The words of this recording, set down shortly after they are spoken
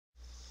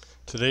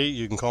Today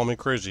you can call me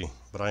crazy,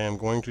 but I am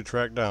going to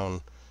track down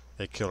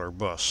a killer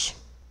bus.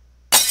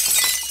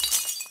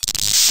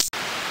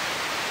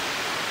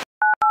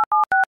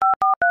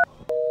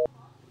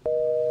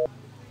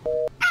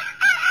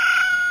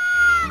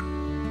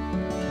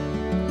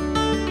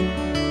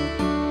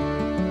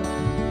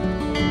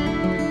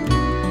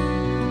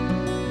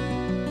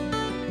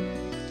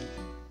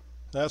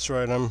 That's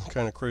right, I'm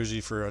kind of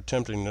crazy for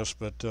attempting this,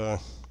 but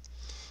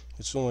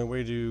it's the only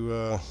way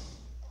to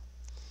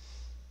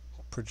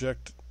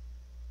project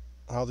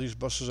how these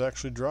buses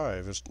actually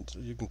drive.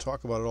 You can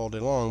talk about it all day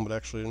long, but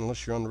actually,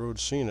 unless you're on the road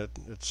seeing it,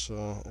 it's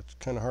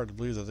kind of hard to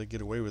believe that they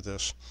get away with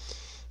this.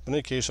 But in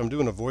any case, I'm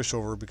doing a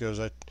voiceover because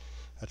I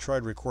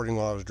tried recording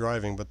while I was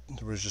driving, but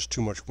there was just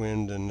too much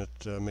wind and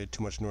it made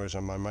too much noise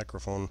on my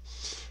microphone.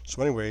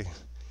 So anyway,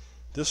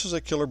 this is a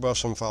killer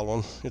bus I'm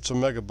following. It's a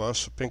mega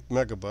bus, a pink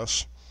mega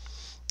bus,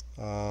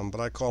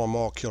 but I call them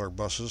all killer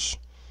buses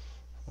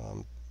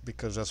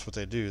because that's what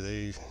they do.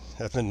 They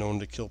have been known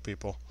to kill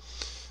people.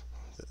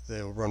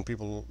 They'll run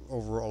people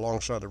over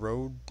alongside the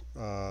road.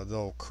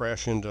 They'll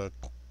crash into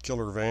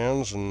killer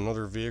vans and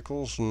other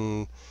vehicles,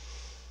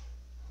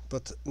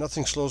 but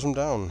nothing slows them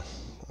down.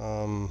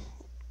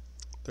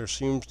 There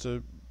seems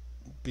to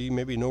be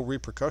maybe no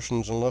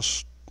repercussions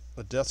unless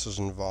a death is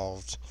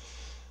involved.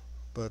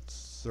 But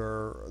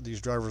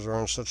these drivers are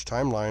on such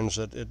timelines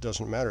that it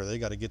doesn't matter. They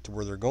got to get to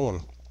where they're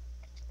going.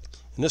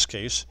 In this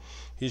case,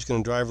 he's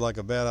going to drive like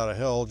a bat out of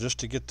hell just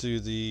to get to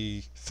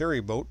the ferry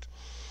boat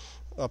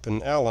up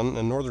in Allen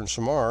in northern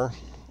Samar,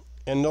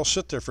 and they'll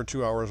sit there for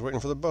 2 hours waiting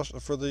for the bus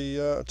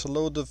to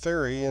load the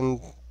ferry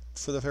and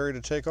for the ferry to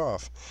take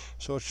off.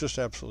 So it's just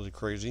absolutely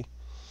crazy.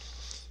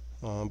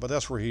 But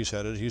that's where he's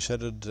headed. He's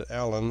headed to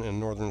Allen in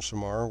northern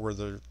Samar, where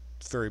the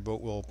ferry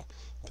boat will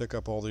pick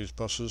up all these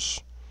buses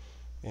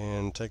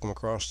and take them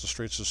across the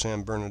Straits of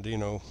San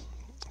Bernardino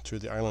to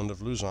the island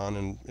of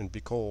Luzon in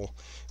Bicol,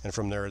 and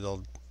from there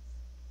they'll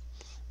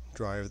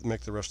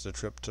make the rest of the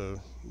trip to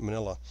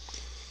Manila.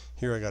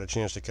 Here I got a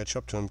chance to catch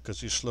up to him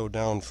because he slowed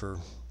down for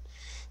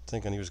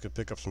thinking he was going to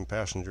pick up some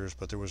passengers,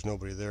 but there was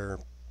nobody there.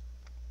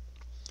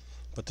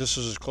 But this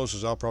is as close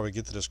as I'll probably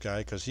get to this guy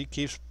because he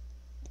keeps...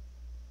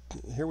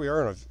 Here we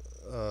are in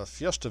a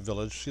fiesta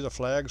village. See the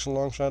flags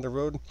alongside the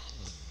road?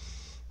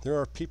 There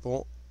are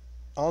people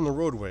on the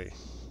roadway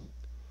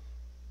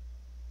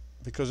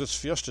because it's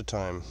fiesta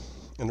time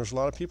and there's a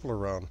lot of people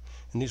around,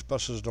 and these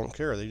buses don't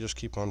care. They just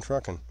keep on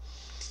trucking.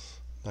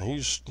 Now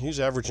he's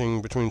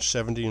averaging between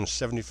 70 and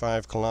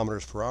 75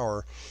 kilometers per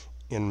hour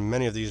in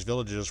many of these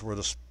villages where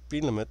the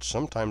speed limit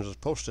sometimes is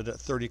posted at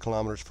 30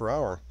 kilometers per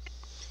hour.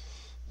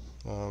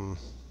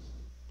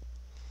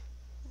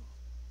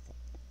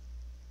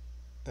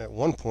 At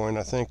one point,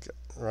 I think,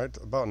 right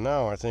about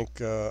now, I think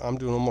I'm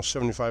doing almost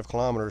 75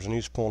 kilometers and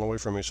he's pulling away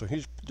from me, so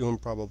he's doing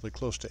probably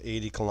close to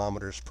 80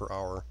 kilometers per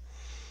hour.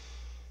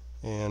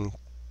 And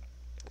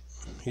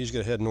he's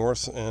going to head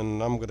north,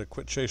 and I'm going to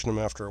quit chasing him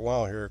after a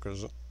while here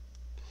because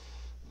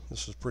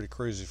this is pretty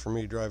crazy for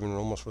me, driving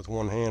almost with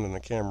one hand in the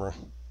camera,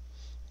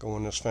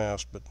 going this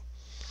fast. But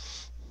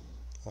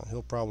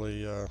he'll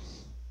probably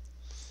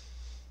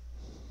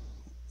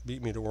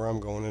beat me to where I'm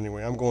going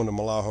anyway. I'm going to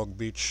Malahog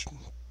Beach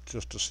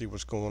just to see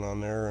what's going on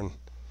there, and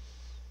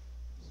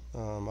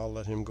I'll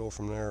let him go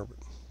from there.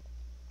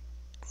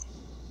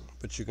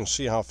 But you can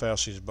see how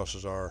fast these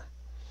buses are.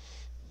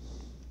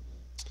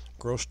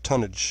 Gross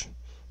tonnage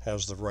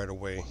has the right of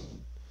way.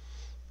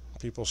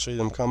 People see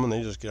them coming,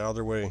 they just get out of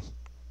their way.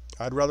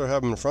 I'd rather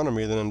have them in front of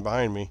me than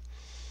behind me.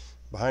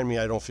 Behind me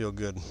I don't feel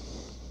good.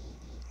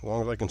 As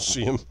long as I can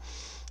see them,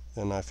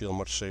 then I feel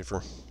much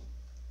safer.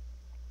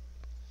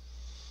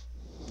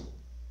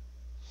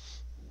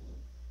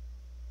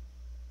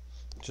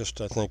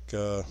 Just I think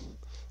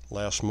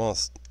last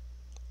month,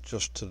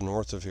 just to the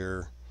north of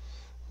here,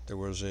 there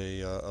was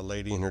a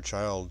lady and her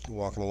child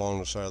walking along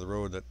the side of the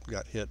road that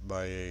got hit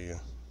by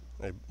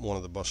one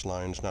of the bus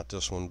lines. Not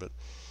this one, but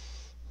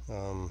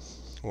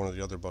one of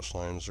the other bus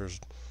lines.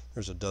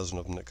 There's a dozen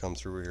of them that come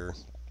through here,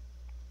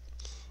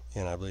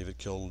 and I believe it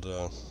killed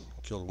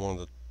one of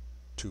the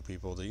two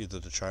people, either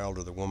the child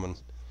or the woman.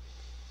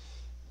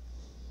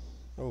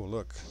 Oh,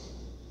 look,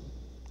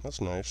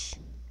 that's nice.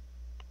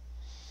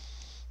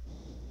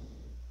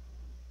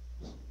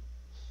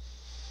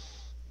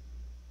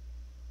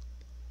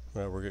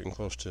 Well, we're getting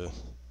close to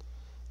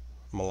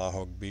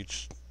Malahog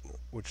Beach,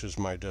 which is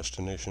my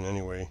destination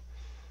anyway,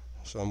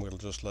 so I'm going to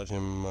just let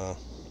him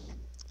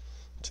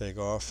take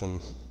off, and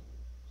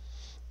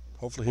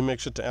hopefully he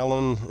makes it to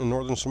Allen in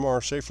northern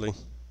Samar safely,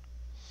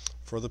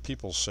 for the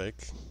people's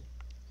sake.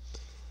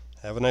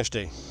 Have a nice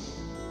day.